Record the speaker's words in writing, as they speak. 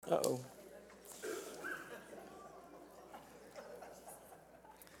Uh-oh.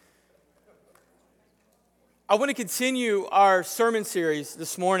 I want to continue our sermon series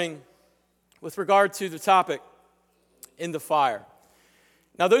this morning with regard to the topic, in the fire.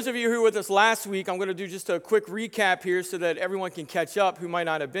 Now, those of you who were with us last week, I'm going to do just a quick recap here so that everyone can catch up who might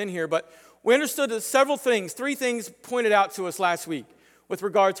not have been here. But we understood several things, three things pointed out to us last week with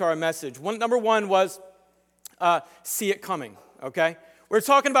regard to our message. Number one was see it coming, okay? We're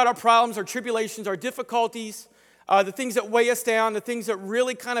talking about our problems, our tribulations, our difficulties, the things that weigh us down, the things that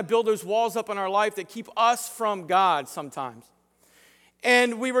really kind of build those walls up in our life that keep us from God sometimes.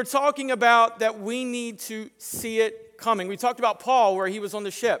 And we were talking about that we need to see it coming. We talked about Paul, where he was on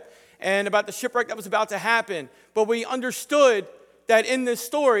the ship, and about the shipwreck that was about to happen. But we understood that in this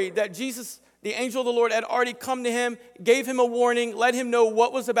story, that Jesus, the angel of the Lord, had already come to him, gave him a warning, let him know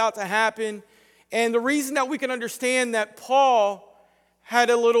what was about to happen. And the reason that we can understand that Paul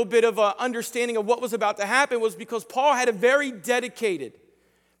had a little bit of an understanding of what was about to happen was because Paul had a very dedicated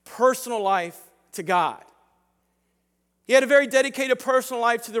personal life to God. He had a very dedicated personal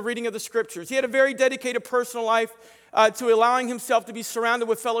life to the reading of the scriptures. He had a very dedicated personal life to allowing himself to be surrounded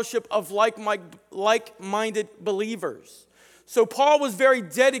with fellowship of like-minded believers. So Paul was very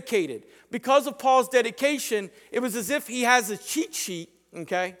dedicated. Because of Paul's dedication, it was as if he has a cheat sheet,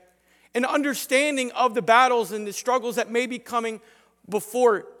 okay, an understanding of the battles and the struggles that may be coming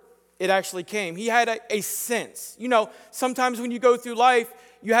before it actually came. He had a sense. You know, sometimes when you go through life,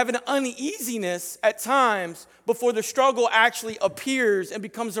 you have an uneasiness at times before the struggle actually appears and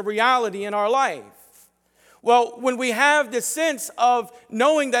becomes a reality in our life. Well, when we have this sense of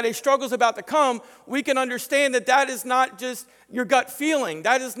knowing that a struggle is about to come, we can understand that that is not just your gut feeling.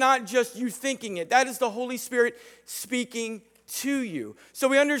 That is not just you thinking it. That is the Holy Spirit speaking to you. So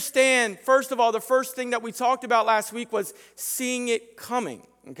we understand, first of all, the first thing that we talked about last week was seeing it coming,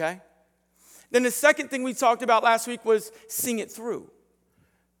 okay? Then the second thing we talked about last week was seeing it through.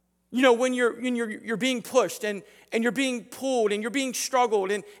 You know, when you're being pushed and you're being pulled and you're being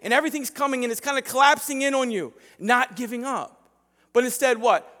struggled and everything's coming and it's kind of collapsing in on you, not giving up. But instead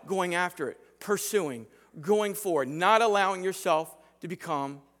what? Going after it, pursuing, going forward, not allowing yourself to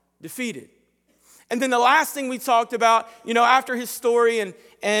become defeated. And then the last thing we talked about, you know, after his story and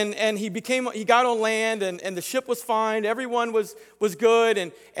he got on land and the ship was fine, everyone was good,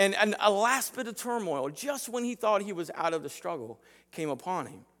 and a last bit of turmoil, just when he thought he was out of the struggle, came upon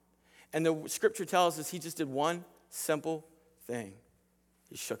him. And the scripture tells us he just did one simple thing.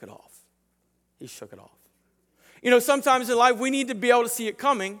 He shook it off. He shook it off. You know, sometimes in life we need to be able to see it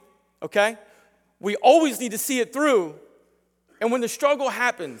coming, okay? We always need to see it through. And when the struggle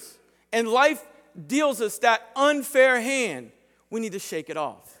happens and life deals us that unfair hand, we need to shake it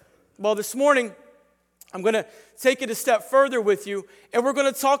off. Well, this morning, I'm going to take it a step further with you, and we're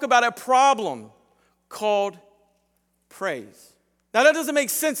going to talk about a problem called praise. Now, that doesn't make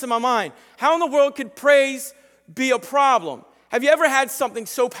sense in my mind. How in the world could praise be a problem? Have you ever had something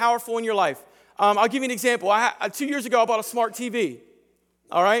so powerful in your life? I'll give you an example. 2 years ago, I bought a smart TV,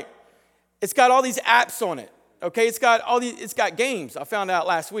 all right? It's got all these apps on it, okay? It's got games, I found out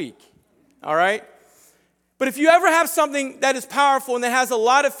last week. All right? But if you ever have something that is powerful and that has a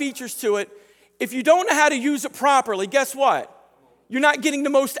lot of features to it, if you don't know how to use it properly, guess what? You're not getting the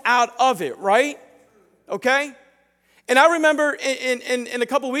most out of it, right? Okay? And I remember in a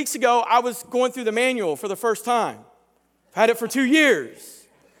couple weeks ago, I was going through the manual for the first time. I've had it for 2 years.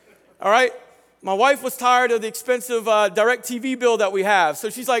 All right? My wife was tired of the expensive direct TV bill that we have.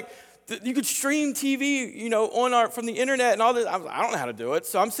 So she's like, you could stream TV, you know, from the internet and all this. I don't know how to do it.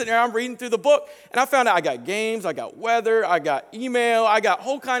 So I'm sitting there, I'm reading through the book, and I found out I got games, I got weather, I got email, I got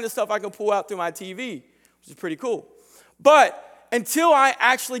whole kind of stuff I can pull out through my TV, which is pretty cool. But until I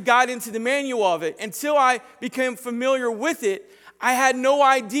actually got into the manual of it, until I became familiar with it, I had no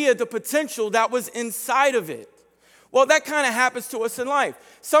idea the potential that was inside of it. Well, that kind of happens to us in life.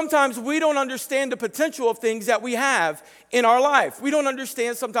 Sometimes we don't understand the potential of things that we have in our life. We don't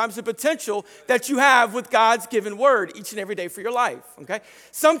understand sometimes the potential that you have with God's given word each and every day for your life, okay?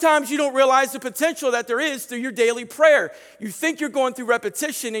 Sometimes you don't realize the potential that there is through your daily prayer. You think you're going through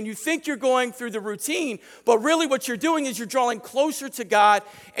repetition and you think you're going through the routine, but really what you're doing is you're drawing closer to God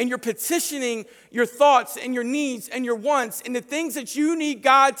and you're petitioning your thoughts and your needs and your wants and the things that you need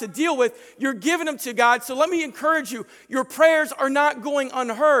God to deal with, you're giving them to God. So let me encourage you, your prayers are not going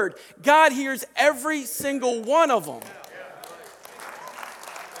unheard. God hears every single one of them.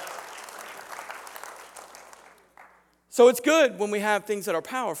 So it's good when we have things that are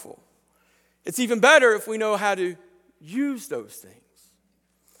powerful. It's even better if we know how to use those things.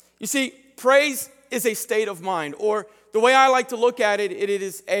 You see, praise is a state of mind, or the way I like to look at it, it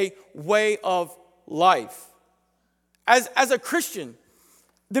is a way of life. As a Christian,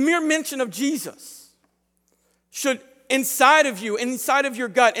 the mere mention of Jesus should, inside of you, inside of your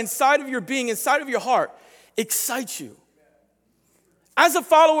gut, inside of your being, inside of your heart, excite you. As a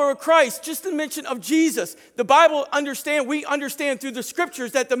follower of Christ, just the mention of Jesus, we understand through the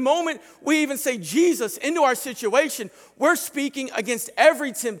scriptures that the moment we even say Jesus into our situation, we're speaking against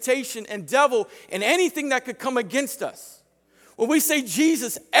every temptation and devil and anything that could come against us. When we say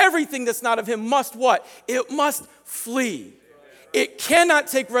Jesus, everything that's not of him must what? It must flee. It cannot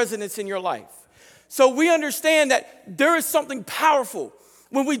take residence in your life. So we understand that there is something powerful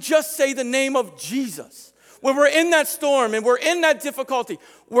when we just say the name of Jesus. When we're in that storm and we're in that difficulty,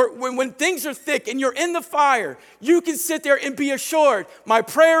 when things are thick and you're in the fire, you can sit there and be assured, my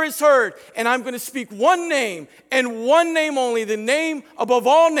prayer is heard, and I'm going to speak one name and one name only, the name above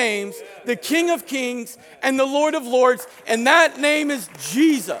all names, the King of Kings and the Lord of Lords, and that name is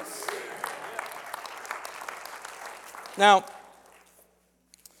Jesus. Now,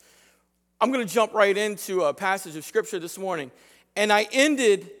 I'm going to jump right into a passage of Scripture this morning, and I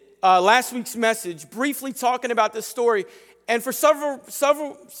ended last week's message briefly talking about this story, and for several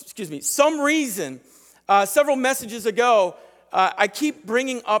messages ago, I keep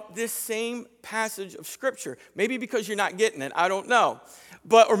bringing up this same passage of Scripture. Maybe because you're not getting it, I don't know.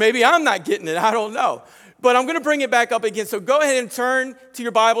 Or maybe I'm not getting it, I don't know. But I'm going to bring it back up again. So go ahead and turn to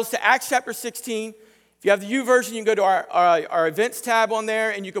your Bibles to Acts chapter 16. If you have the YouVersion, you can go to our events tab on there,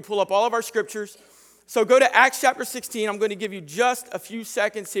 and you can pull up all of our scriptures. So go to Acts chapter 16. I'm going to give you just a few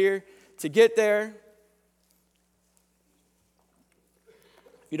seconds here to get there.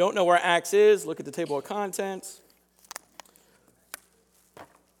 If you don't know where Acts is, look at the table of contents.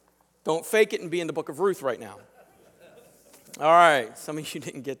 Don't fake it and be in the book of Ruth right now. All right, some of you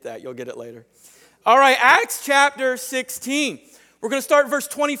didn't get that. You'll get it later. All right, Acts chapter 16. We're going to start verse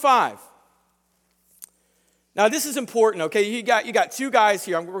 25. Now, this is important, okay? You got two guys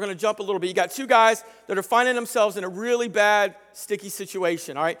here. We're going to jump a little bit. You got two guys that are finding themselves in a really bad, sticky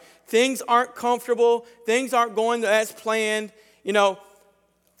situation, all right? Things aren't comfortable. Things aren't going as planned. You know,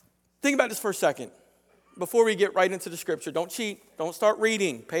 think about this for a second. Before we get right into the scripture, don't cheat. Don't start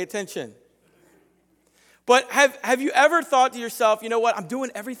reading. Pay attention. But have you ever thought to yourself, you know what? I'm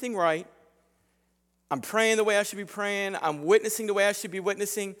doing everything right. I'm praying the way I should be praying. I'm witnessing the way I should be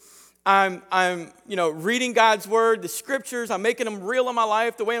witnessing. I'm reading God's word, the scriptures. I'm making them real in my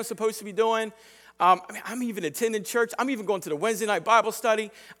life the way I'm supposed to be doing. I'm even attending church. I'm even going to the Wednesday night Bible study.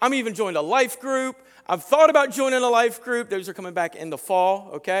 I'm even joined a life group. I've thought about joining a life group. Those are coming back in the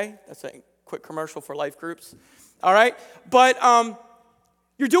fall, okay? That's a quick commercial for life groups. All right? But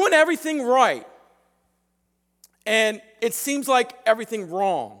you're doing everything right. And it seems like everything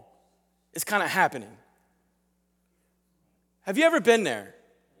wrong is kind of happening. Have you ever been there?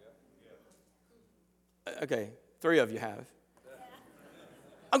 Okay, 3 of you have.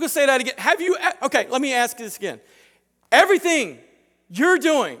 I'm going to say that again. Okay, let me ask you this again. Everything you're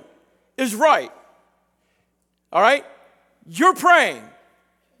doing is right. All right? You're praying.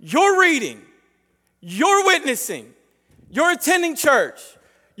 You're reading. You're witnessing. You're attending church.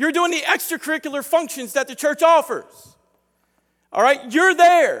 You're doing the extracurricular functions that the church offers. All right? You're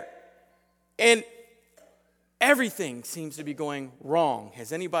there. And everything seems to be going wrong.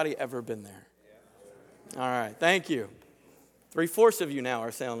 Has anybody ever been there? All right, thank you. 3/4 of you now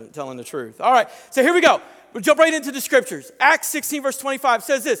are telling the truth. All right, so here we go. We'll jump right into the scriptures. Acts 16, verse 25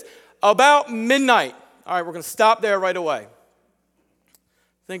 says this, about midnight. All right, we're going to stop there right away.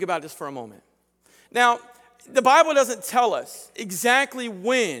 Think about this for a moment. Now, the Bible doesn't tell us exactly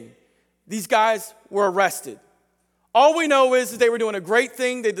when these guys were arrested. All we know is that they were doing a great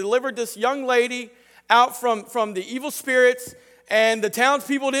thing. They delivered this young lady out from the evil spirits, and the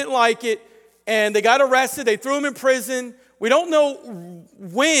townspeople didn't like it. And they got arrested. They threw him in prison. We don't know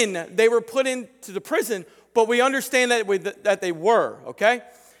when they were put into the prison, but we understand that they were, okay?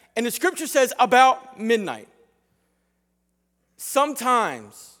 And the scripture says about midnight.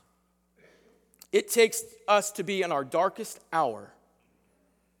 Sometimes it takes us to be in our darkest hour,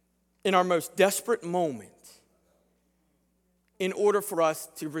 in our most desperate moment, in order for us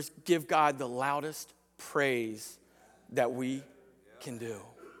to give God the loudest praise that we can do.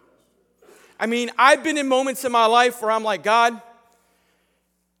 I mean, I've been in moments in my life where I'm like, God,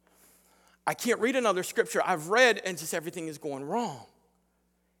 I can't read another scripture. I've read and just everything is going wrong.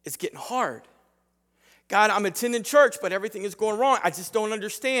 It's getting hard. God, I'm attending church, but everything is going wrong. I just don't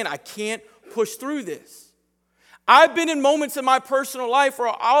understand. I can't push through this. I've been in moments in my personal life where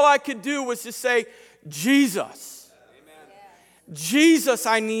all I could do was just say, Jesus. Amen. Jesus,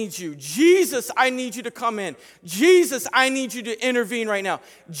 I need you. Jesus, I need you to come in. Jesus, I need you to intervene right now.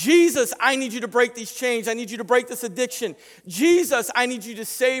 Jesus, I need you to break these chains. I need you to break this addiction. Jesus, I need you to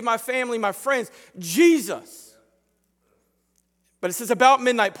save my family, my friends. Jesus. But it says about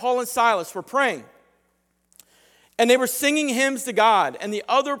midnight, Paul and Silas were praying. And they were singing hymns to God, and the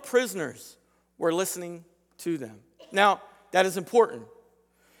other prisoners were listening to them. Now, that is important.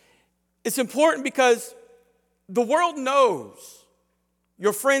 It's important because the world knows.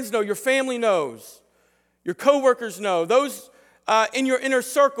 Your friends know, your family knows, your coworkers know, those in your inner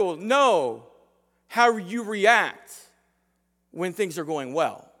circle know how you react when things are going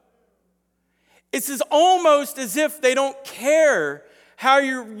well. It's almost as if they don't care how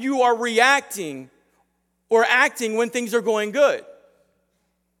you are reacting or acting when things are going good.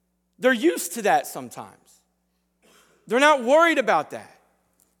 They're used to that sometimes. They're not worried about that.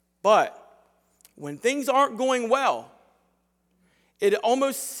 But when things aren't going well, it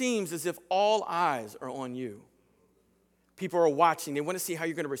almost seems as if all eyes are on you. People are watching. They want to see how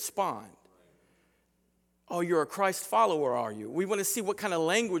you're going to respond. Oh, you're a Christ follower, are you? We want to see what kind of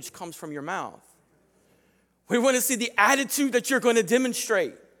language comes from your mouth. We want to see the attitude that you're going to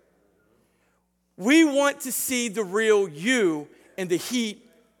demonstrate. We want to see the real you in the heat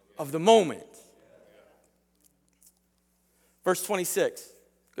of the moment. Verse 26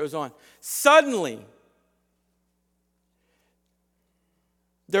 goes on. Suddenly,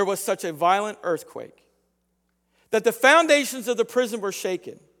 there was such a violent earthquake that the foundations of the prison were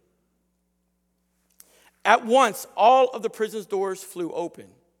shaken. At once, all of the prison's doors flew open,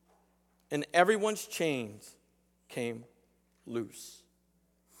 and everyone's chains came loose.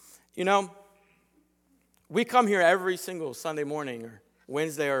 You know, we come here every single Sunday morning or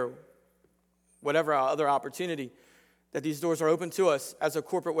Wednesday or whatever other opportunity that these doors are open to us as a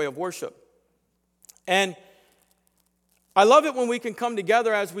corporate way of worship. And I love it when we can come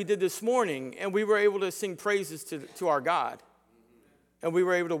together as we did this morning and we were able to sing praises to our God. And we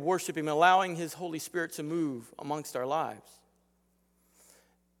were able to worship Him, allowing His Holy Spirit to move amongst our lives.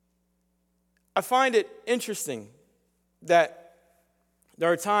 I find it interesting that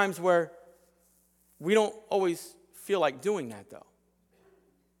there are times where we don't always feel like doing that, though.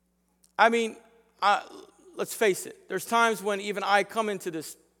 I mean, let's face it. There's times when even I come into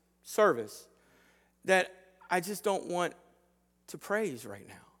this service that I just don't want to praise right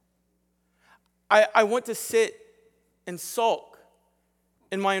now. I want to sit and sulk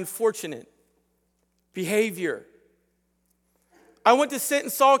in my unfortunate behavior. I want to sit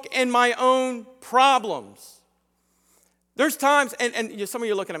and sulk in my own problems. There's times, and some of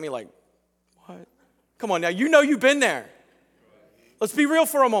you are looking at me like, what? Come on now, you know you've been there. Let's be real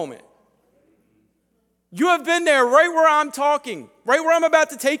for a moment. You have been there right where I'm talking, right where I'm about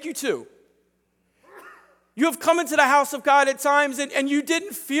to take you to. You have come into the house of God at times and you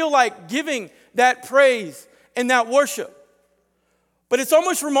didn't feel like giving that praise and that worship. But it's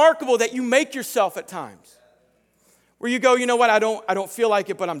almost remarkable that you make yourself at times where you go, you know what, I don't feel like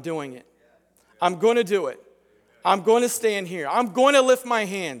it, but I'm doing it. I'm going to do it. I'm going to stand here. I'm going to lift my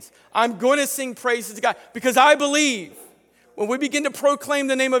hands. I'm going to sing praises to God because I believe when we begin to proclaim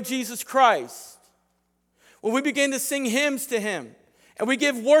the name of Jesus Christ, when we begin to sing hymns to Him and we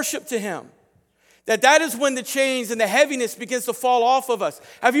give worship to Him, that is when the chains and the heaviness begins to fall off of us.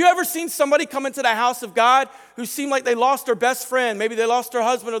 Have you ever seen somebody come into the house of God who seemed like they lost their best friend? Maybe they lost their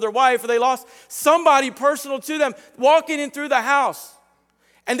husband or their wife, or they lost somebody personal to them walking in through the house.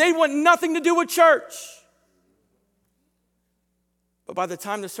 And they want nothing to do with church. But by the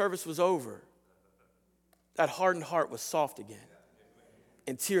time the service was over, that hardened heart was soft again.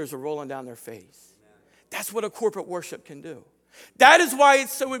 And tears were rolling down their face. That's what a corporate worship can do. That is why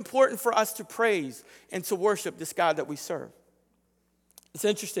it's so important for us to praise and to worship this God that we serve. It's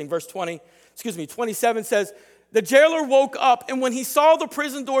interesting, verse 27 says, the jailer woke up, and when he saw the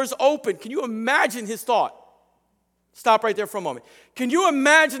prison doors open, can you imagine his thought? Stop right there for a moment. Can you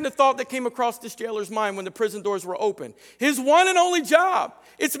imagine the thought that came across this jailer's mind when the prison doors were open? His one and only job.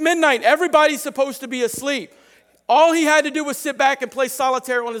 It's midnight. Everybody's supposed to be asleep. All he had to do was sit back and play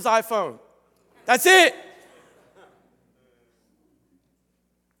solitaire on his iPhone. That's it.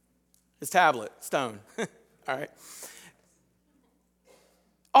 His tablet, stone. All right.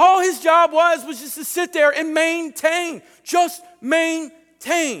 All his job was just to sit there and maintain. Just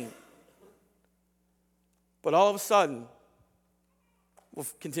maintain. But all of a sudden, we'll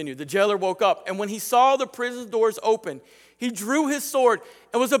continue. The jailer woke up, and when he saw the prison doors open, he drew his sword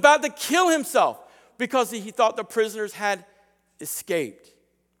and was about to kill himself because he thought the prisoners had escaped.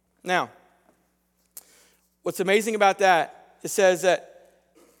 Now, what's amazing about that, it says that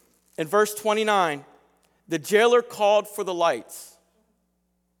in verse 29, the jailer called for the lights,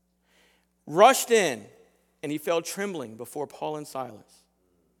 rushed in, and he fell trembling before Paul and Silas.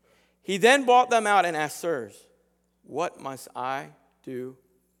 He then brought them out and asked, "Sirs, what must I do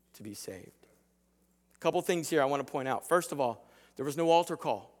to be saved?" A couple things here I want to point out. First of all, there was no altar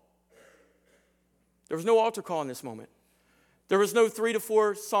call. There was no altar call in this moment. There was no 3 to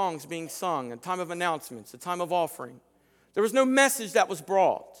 4 songs being sung, a time of announcements, a time of offering. There was no message that was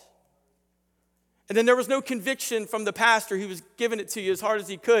brought. And then there was no conviction from the pastor. He was giving it to you as hard as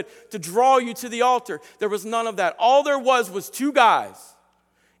he could to draw you to the altar. There was none of that. All there was 2 guys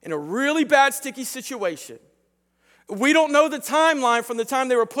in a really bad, sticky situation. We don't know the timeline from the time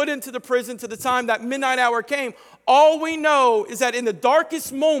they were put into the prison to the time that midnight hour came. All we know is that in the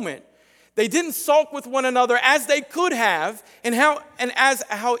darkest moment, they didn't sulk with one another as they could have, and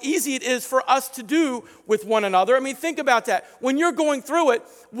how easy it is for us to do with one another. I mean, think about that. When you're going through it,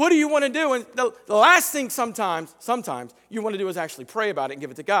 what do you want to do? And the last thing sometimes you want to do is actually pray about it and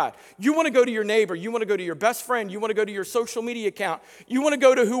give it to God. You want to go to your neighbor. You want to go to your best friend. You want to go to your social media account. You want to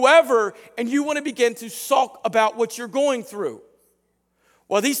go to whoever, and you want to begin to sulk about what you're going through.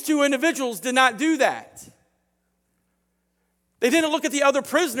 Well, these 2 individuals did not do that. They didn't look at the other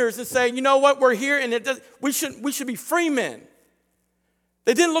prisoners and say, you know what, we're here and we should be free men.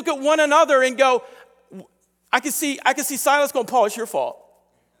 They didn't look at one another and go, I can see Silas going, "Paul, it's your fault."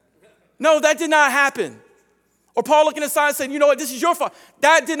 No, that did not happen. Or Paul looking at Silas saying, "You know what, this is your fault."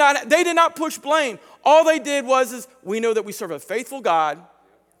 They did not push blame. All they did was we know that we serve a faithful God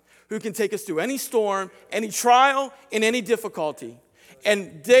who can take us through any storm, any trial, and any difficulty.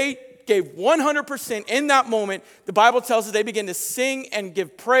 And they gave 100% in that moment. The Bible tells us they began to sing and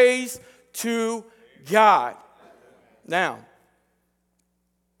give praise to God. Now,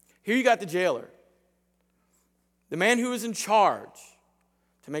 here you got the jailer, the man who is in charge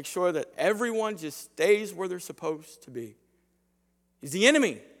to make sure that everyone just stays where they're supposed to be. He's the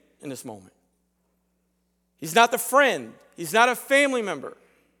enemy in this moment. He's not the friend. He's not a family member.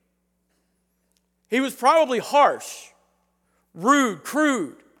 He was probably harsh, rude,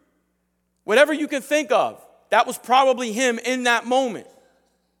 crude. Whatever you can think of, that was probably him in that moment.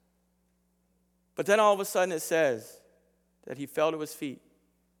 But then all of a sudden it says that he fell to his feet.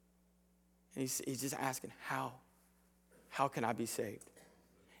 And he's just asking, how? How can I be saved?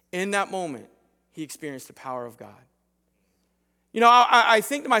 In that moment, he experienced the power of God. You know, I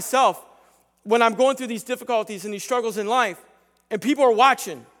think to myself, when I'm going through these difficulties and these struggles in life, and people are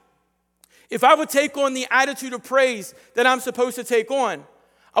watching, if I would take on the attitude of praise that I'm supposed to take on,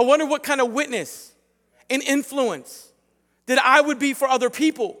 I wonder what kind of witness and influence that I would be for other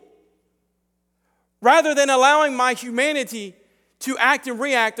people, rather than allowing my humanity to act and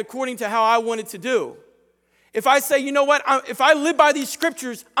react according to how I wanted to do. If I say, you know what, if I live by these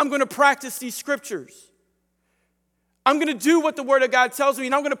scriptures, I'm going to practice these scriptures. I'm going to do what the Word of God tells me,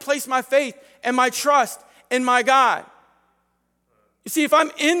 and I'm going to place my faith and my trust in my God. You see, if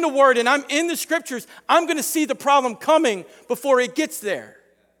I'm in the Word and I'm in the scriptures, I'm going to see the problem coming before it gets there.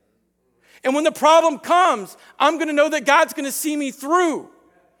 And when the problem comes, I'm going to know that God's going to see me through.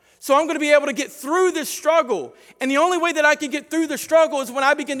 So I'm going to be able to get through this struggle. And the only way that I can get through the struggle is when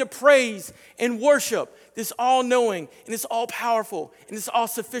I begin to praise and worship this all-knowing and this all-powerful and this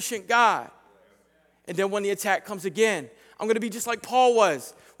all-sufficient God. And then when the attack comes again, I'm going to be just like Paul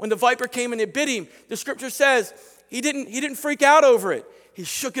was. When the viper came and it bit him, the scripture says he didn't freak out over it. He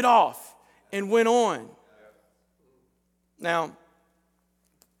shook it off and went on. Now,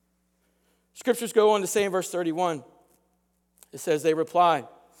 scriptures go on to say in verse 31, it says, they replied,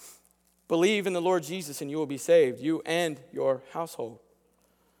 "Believe in the Lord Jesus and you will be saved, you and your household."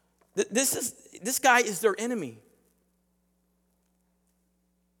 This guy is their enemy.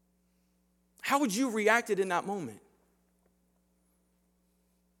 How would you react in that moment?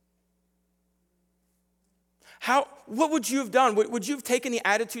 What would you have done? Would you have taken the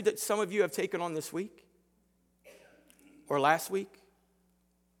attitude that some of you have taken on this week? Or last week?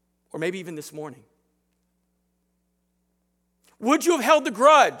 Or maybe even this morning? Would you have held the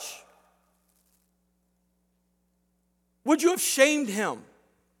grudge? Would you have shamed him?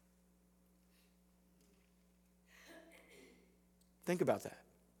 Think about that.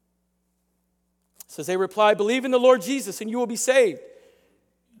 It says, they replied, "Believe in the Lord Jesus and you will be saved,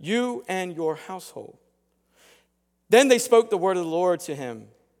 you and your household." Then they spoke the word of the Lord to him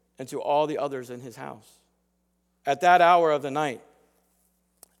and to all the others in his house. At that hour of the night,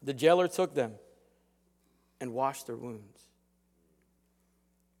 the jailer took them and washed their wounds.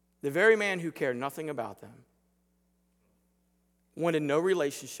 The very man who cared nothing about them, wanted no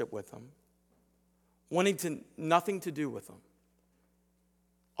relationship with them, wanting nothing to do with them,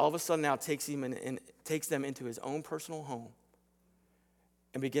 all of a sudden now takes them into his own personal home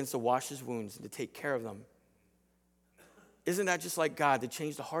and begins to wash his wounds and to take care of them. Isn't that just like God to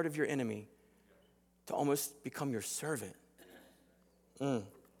change the heart of your enemy to almost become your servant?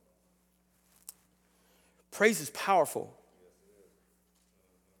 Praise is powerful.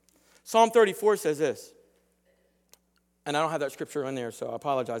 Psalm 34 says this, and I don't have that scripture in there, so I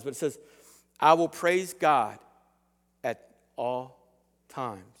apologize, but it says, I will praise God at all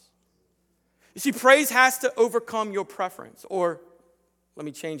times. You see, praise has to overcome your preference, or let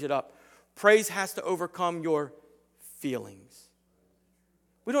me change it up. Praise has to overcome your feelings.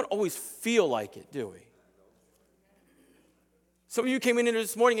 We don't always feel like it, do we? Some of you came in here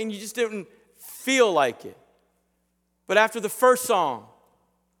this morning and you just didn't feel like it. But after the first song,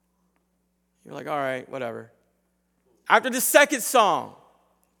 you're like, all right, whatever. After the second song,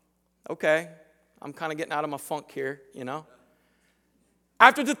 okay, I'm kind of getting out of my funk here, you know.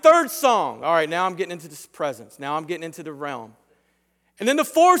 After the third song, all right, now I'm getting into this presence. Now I'm getting into the realm. And then the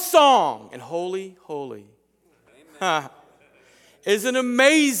fourth song, and holy, holy. Isn't it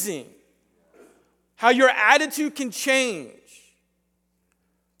amazing how your attitude can change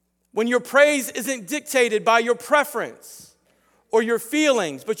when your praise isn't dictated by your preference or your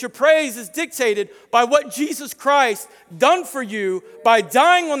feelings, but your praise is dictated by what Jesus Christ done for you by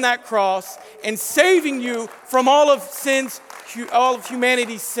dying on that cross and saving you from all of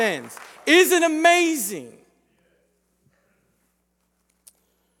humanity's sins. Isn't it amazing?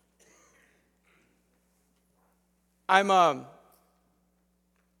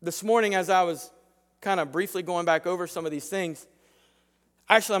 This morning as I was kind of briefly going back over some of these things,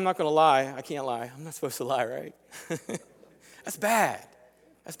 actually I'm not going to lie. I can't lie. I'm not supposed to lie, right? That's bad.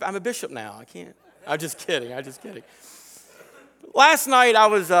 I'm a bishop now. I can't. I'm just kidding. Last night I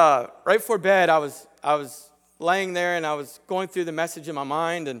was, right before bed, I was laying there and I was going through the message in my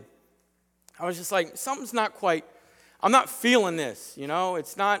mind, and I was just like, something's not quite, I'm not feeling this, you know?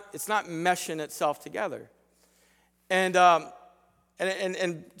 It's not meshing itself together. And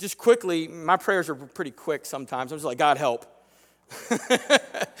just quickly, my prayers are pretty quick sometimes. I'm just like, God help.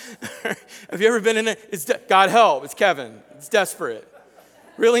 Have you ever been in it? It's God help. It's Kevin. It's desperate.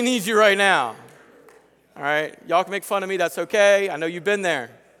 Really needs you right now. All right? Y'all can make fun of me. That's okay. I know you've been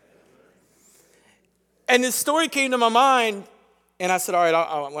there. And this story came to my mind, and I said, all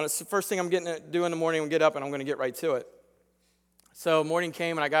right, it's the first thing I'm getting to do in the morning, I'm going to get up, and I'm going to get right to it. So morning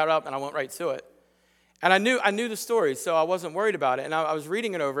came, and I got up, and I went right to it. And I knew the story, so I wasn't worried about it. And I was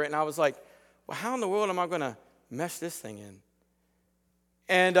reading it over it, and I was like, well, how in the world am I going to mesh this thing in?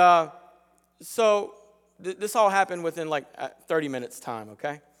 And so this all happened within like 30 minutes time,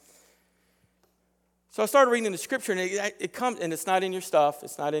 okay? So I started reading the scripture, and it comes, and it's not in your stuff.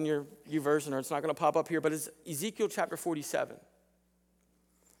 It's not in your YouVersion, or it's not going to pop up here, but it's Ezekiel chapter 47.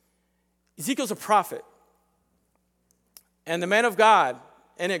 Ezekiel's a prophet. And the man of God,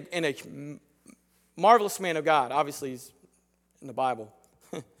 and a marvelous man of God, obviously he's in the Bible.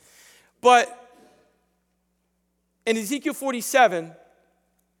 But in Ezekiel 47,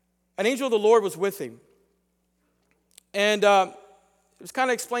 an angel of the Lord was with him. And it was kind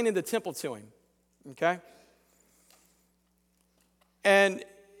of explaining the temple to him, okay? And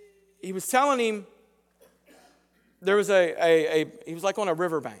he was telling him there was he was like on a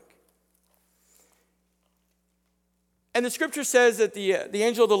riverbank. And the scripture says that the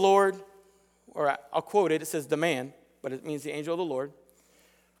angel of the Lord, or I'll quote it, it says the man, but it means the angel of the Lord,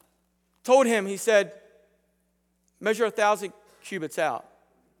 told him, he said, measure 1,000 cubits out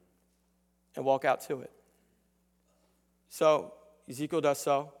and walk out to it. So Ezekiel does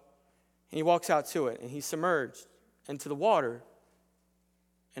so, and he walks out to it, and he's submerged into the water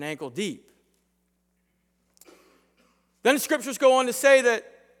an ankle deep. Then the scriptures go on to say that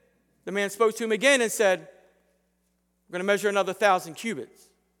the man spoke to him again and said, we're going to measure another 1,000 cubits.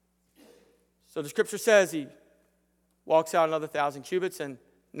 So the scripture says he walks out another 1,000 cubits, and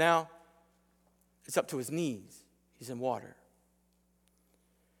now it's up to his knees. He's in water.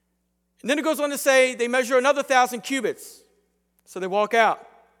 And then it goes on to say they measure another 1,000 cubits. So they walk out.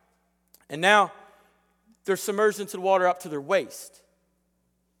 And now they're submerged into the water up to their waist.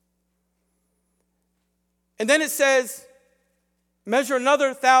 And then it says, measure another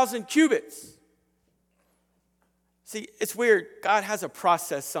 1,000 cubits. See, it's weird. God has a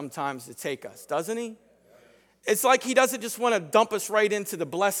process sometimes to take us, doesn't he? It's like he doesn't just want to dump us right into the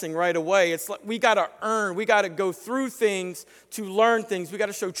blessing right away. It's like we got to earn. We got to go through things to learn things. We got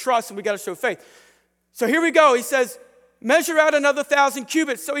to show trust and we got to show faith. So here we go. He says, measure out another 1,000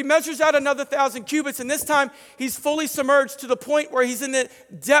 cubits. So he measures out another 1,000 cubits, and this time he's fully submerged to the point where he's in the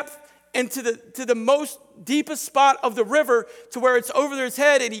depth and to the most deepest spot of the river to where it's over his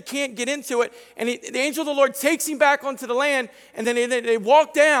head and he can't get into it. And the angel of the Lord takes him back onto the land, and then they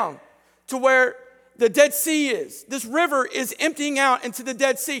walk down to where the Dead Sea is. This river is emptying out into the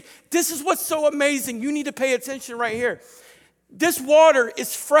Dead Sea. This is what's so amazing. You need to pay attention right here. This water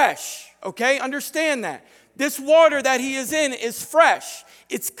is fresh, okay? Understand that. This water that he is in is fresh.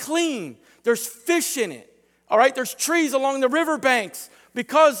 It's clean. There's fish in it, all right? There's trees along the riverbanks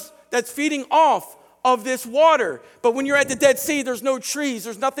because that's feeding off of this water. But when you're at the Dead Sea, there's no trees.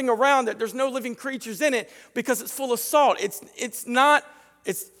 There's nothing around it. There's no living creatures in it because it's full of salt.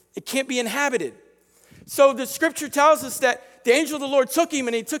 It can't be inhabited. So the scripture tells us that the angel of the Lord took him,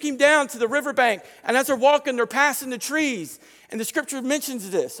 and he took him down to the riverbank. And as they're walking, they're passing the trees. And the scripture mentions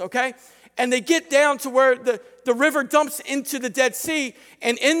this, okay? And they get down to where the river dumps into the Dead Sea.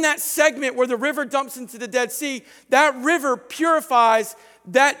 And in that segment where the river dumps into the Dead Sea, that river purifies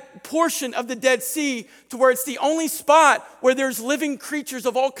that portion of the Dead Sea to where it's the only spot where there's living creatures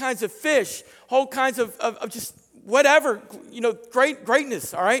of all kinds of fish, all kinds of just whatever,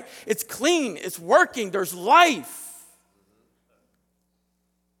 greatness, all right? It's clean, it's working, there's life.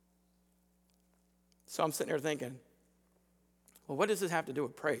 So I'm sitting there thinking, well, what does this have to do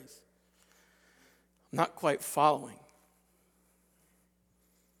with praise? I'm not quite following.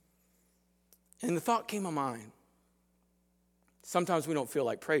 And the thought came to mind. Sometimes we don't feel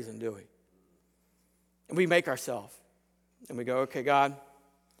like praising, do we? And we make ourselves. And we go, okay, God,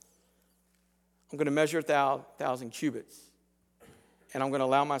 I'm going to measure 1,000 cubits. And I'm going to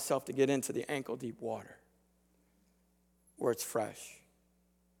allow myself to get into the ankle-deep water where it's fresh.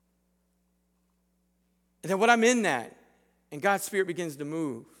 And then when I'm in that, and God's Spirit begins to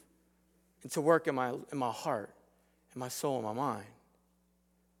move and to work in my heart, in my soul, in my mind.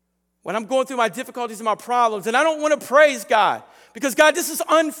 When I'm going through my difficulties and my problems, and I don't want to praise God, because God, this is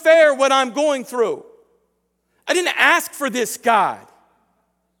unfair what I'm going through. I didn't ask for this, God.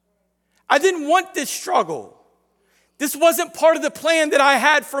 I didn't want this struggle. This wasn't part of the plan that I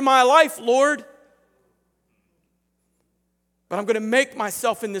had for my life, Lord. But I'm going to make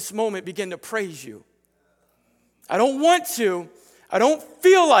myself in this moment begin to praise you. I don't want to. I don't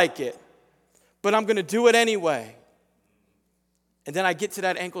feel like it. But I'm going to do it anyway. And then I get to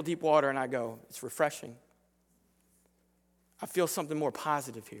that ankle-deep water and I go, it's refreshing. I feel something more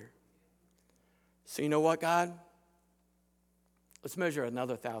positive here. So you know what, God? Let's measure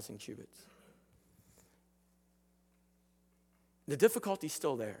another 1,000 cubits. The difficulty's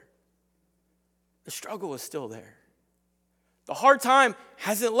still there. The struggle is still there. The hard time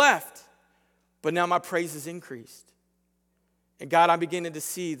hasn't left. But now my praise has increased. And God, I'm beginning to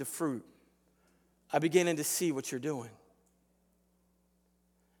see the fruit. I'm beginning to see what you're doing.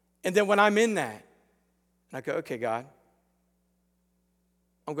 And then when I'm in that, and I go, okay, God,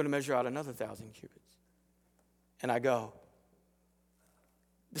 I'm going to measure out another 1,000 cubits. And I go,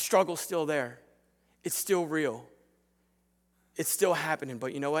 the struggle's still there. It's still real. It's still happening.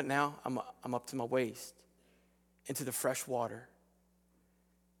 But you know what? Now I'm up to my waist into the fresh water,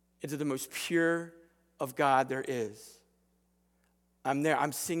 into the most pure of God there is. I'm there.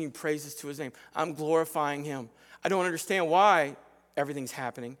 I'm singing praises to his name. I'm glorifying him. I don't understand why everything's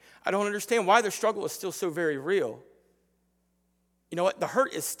happening. I don't understand why the struggle is still so very real. You know what? The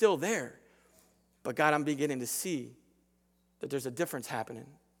hurt is still there. But God, I'm beginning to see that there's a difference happening.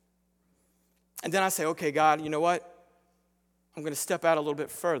 And then I say, okay, God, you know what? I'm going to step out a little bit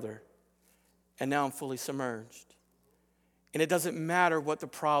further. And now I'm fully submerged. And it doesn't matter what the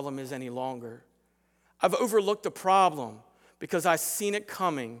problem is any longer. I've overlooked the problem because I've seen it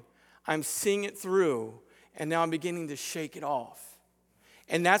coming. I'm seeing it through. And now I'm beginning to shake it off.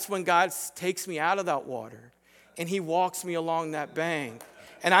 And that's when God takes me out of that water. And he walks me along that bank.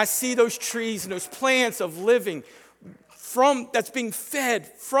 And I see those trees and those plants of living that's being fed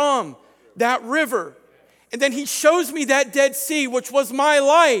from that river. And then he shows me that Dead Sea, which was my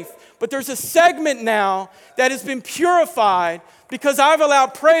life. But there's a segment now that has been purified because I've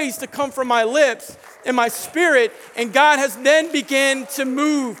allowed praise to come from my lips and my spirit. And God has then begun to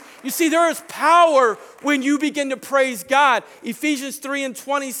move. You see, there is power when you begin to praise God. Ephesians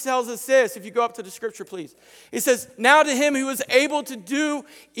 3:20 tells us this. If you go up to the scripture, please. It says, now to him who is able to do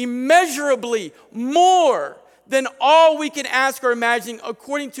immeasurably more than all we can ask or imagine,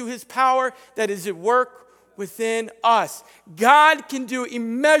 according to his power that is at work within us. God can do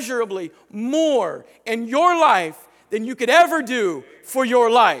immeasurably more in your life than you could ever do for your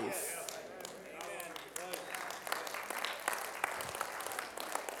life.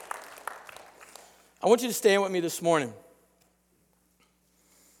 I want you to stand with me this morning.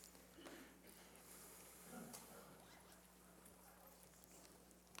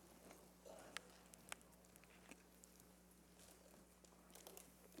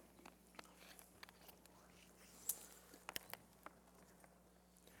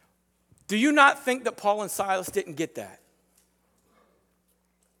 Do you not think that Paul and Silas didn't get that?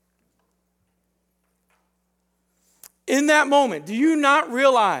 In that moment, do you not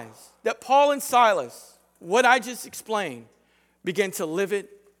realize that Paul and Silas, what I just explained, began to live it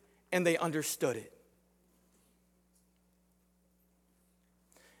and they understood it?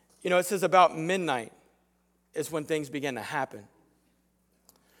 You know, it says about midnight is when things began to happen.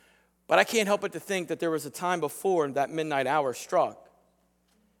 But I can't help but to think that there was a time before that midnight hour struck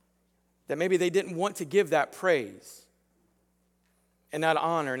that maybe they didn't want to give that praise and that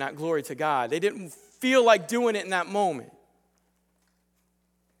honor and that glory to God. They didn't feel like doing it in that moment.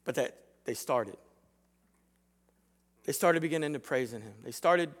 But that they started. They started beginning to praising him. They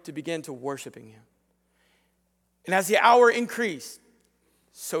started to begin to worshiping him. And as the hour increased,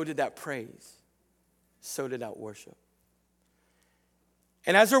 so did that praise. So did that worship.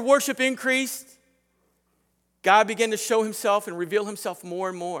 And as their worship increased, God began to show himself and reveal himself more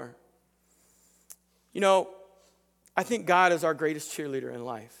and more. You know, I think God is our greatest cheerleader in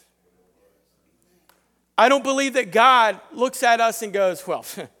life. I don't believe that God looks at us and goes, well,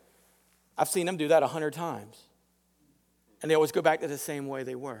 I've seen them do that 100 times. And they always go back to the same way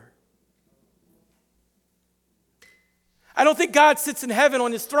they were. I don't think God sits in heaven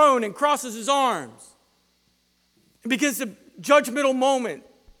on his throne and crosses his arms and begins to judgmental moment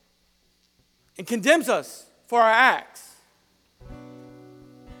and condemns us for our acts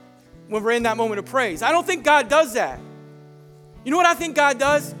when we're in that moment of praise. I don't think God does that. You know what I think God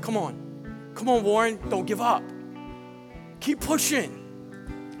does? Come on, Warren, don't give up. Keep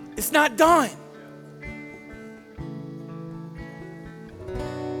pushing. It's not done.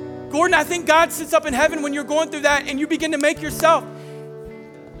 Gordon, I think God sits up in heaven when you're going through that and you begin to make yourself.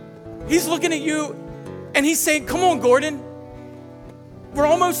 He's looking at you and he's saying, come on, Gordon. We're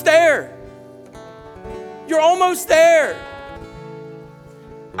almost there. You're almost there.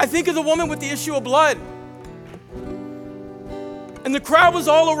 I think of the woman with the issue of blood. And the crowd was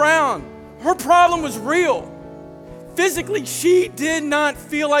all around. Her problem was real. Physically, she did not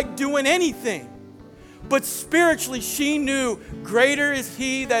feel like doing anything. But spiritually, she knew greater is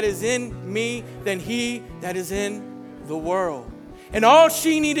he that is in me than he that is in the world. And all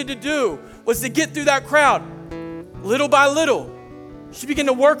she needed to do was to get through that crowd. Little by little, she began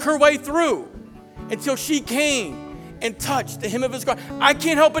to work her way through until she came and touched the hem of his garment. I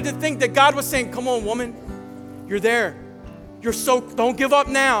can't help but to think that God was saying, come on, woman, you're there. Don't give up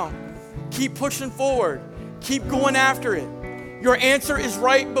now. Keep pushing forward. Keep going after it. Your answer is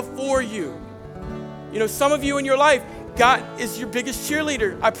right before you. You know, some of you in your life, God is your biggest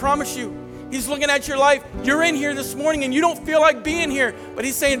cheerleader. I promise you. He's looking at your life. You're in here this morning and you don't feel like being here. But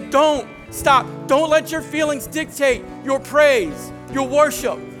he's saying, don't stop. Don't let your feelings dictate your praise, your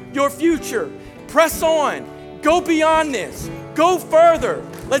worship, your future. Press on. Go beyond this. Go further.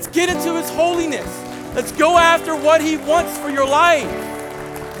 Let's get into his holiness. Let's go after what he wants for your life.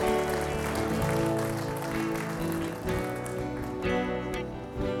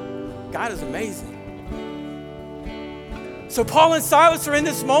 God is amazing. So Paul and Silas are in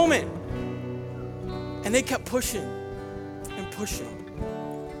this moment. And they kept pushing and pushing.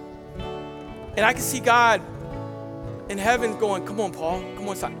 And I can see God in heaven going, come on, Paul. Come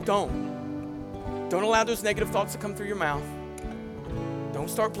on, Silas. Don't allow those negative thoughts to come through your mouth. Don't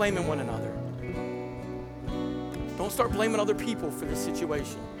start blaming one another. Don't start blaming other people for this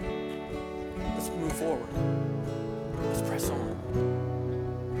situation. Let's move forward. Let's press on.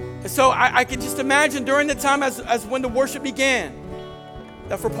 And so I could just imagine during the time as when the worship began,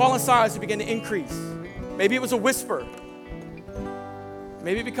 that for Paul and Silas it began to increase. Maybe it was a whisper.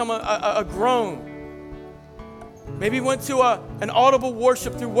 Maybe it became a groan. Maybe it went to an audible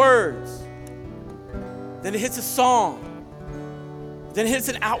worship through words. Then it hits a song. Then it hits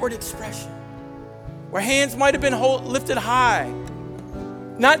an outward expression where hands might have been lifted high,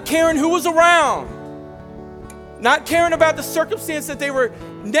 not caring who was around, not caring about the circumstance that they were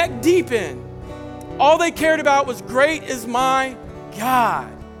neck deep in. All they cared about was, great is my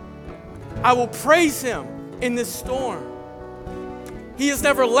God. I will praise him in this storm. He has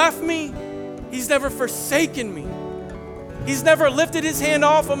never left me. He's never forsaken me. He's never lifted his hand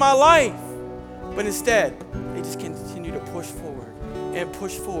off of my life. But instead, they just continue to push forward and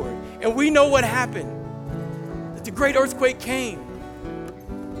push forward. And we know what happened. That the great earthquake came.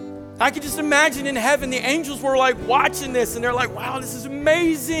 I could just imagine in heaven, the angels were like watching this and they're like, wow, this is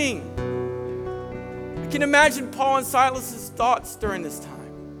amazing. I can imagine Paul and Silas's thoughts during this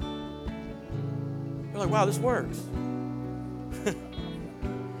time. They're like, wow, this works.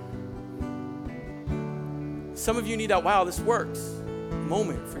 Some of you need that, wow, this works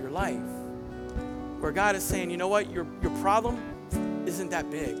moment for your life. Where God is saying, you know what, your problem isn't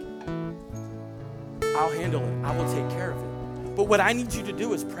that big. I'll handle it. I will take care of it. But what I need you to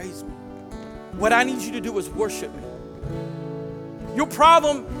do is praise me. What I need you to do is worship me. Your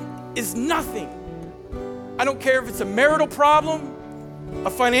problem is nothing. I don't care if it's a marital problem, a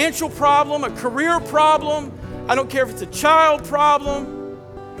financial problem, a career problem. I don't care if it's a child problem,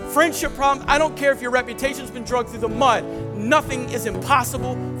 friendship problem. I don't care if your reputation's been dragged through the mud. Nothing is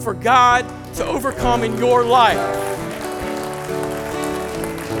impossible for God to overcome in your life.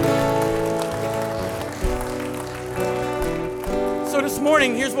 So this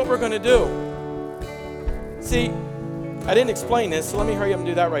morning, here's what we're going to do. See, I didn't explain this, so let me hurry up and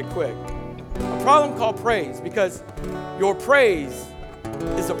do that right quick. A problem called praise, because your praise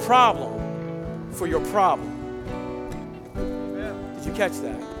is a problem for your problem. Did you catch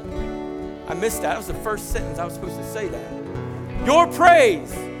that? I missed that. That was the first sentence I was supposed to say that. Your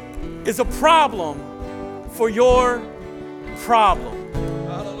praise is a problem for your problem.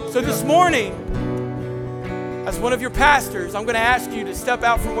 Hallelujah. So this morning, as one of your pastors, I'm going to ask you to step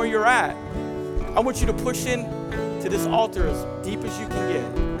out from where you're at. I want you to push in to this altar as deep as you can get.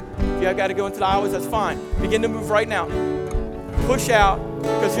 If you got to go into the aisles, that's fine. Begin to move right now. Push out,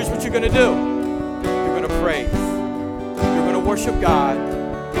 because here's what you're going to do. You're going to praise. You're going to worship God.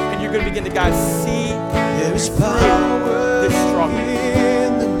 And you're going to begin to, God, see there's power this struggle.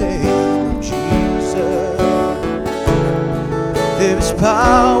 In the name of Jesus. There's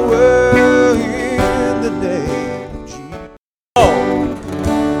power in the name of Jesus.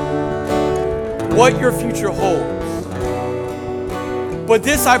 Know what your future holds. But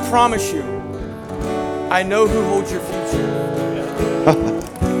this I promise you, I know who holds your future.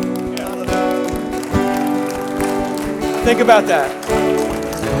 Think about that.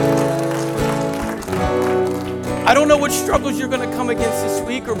 I don't know what struggles you're going to come against this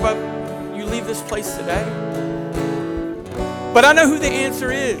week or what you leave this place today. But I know who the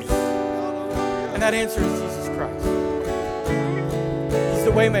answer is. And that answer is Jesus Christ. He's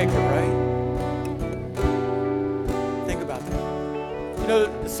the waymaker, right? Think about that. You know,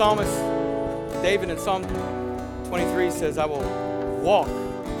 the psalmist David in Psalm 23 says, I will walk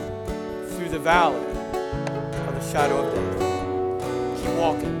through the valley of the shadow of death. Keep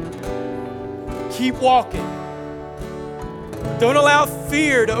walking. Keep walking. Don't allow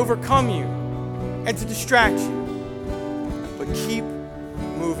fear to overcome you and to distract you, but keep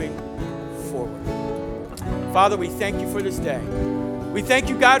moving forward. Father, we thank you for this day. We thank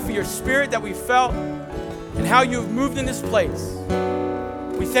you, God, for your spirit that we felt and how you have moved in this place.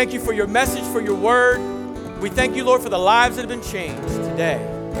 We thank you for your message, for your word. We thank you, Lord, for the lives that have been changed today.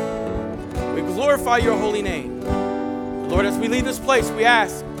 We glorify your holy name. Lord, as we leave this place, we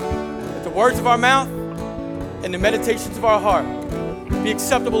ask that the words of our mouth and the meditations of our heart be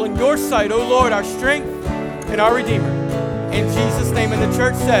acceptable in your sight, O Lord, our strength and our Redeemer. In Jesus' name, and the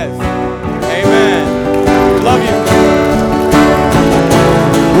church says, amen. We love you.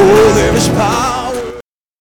 Oh, there is power.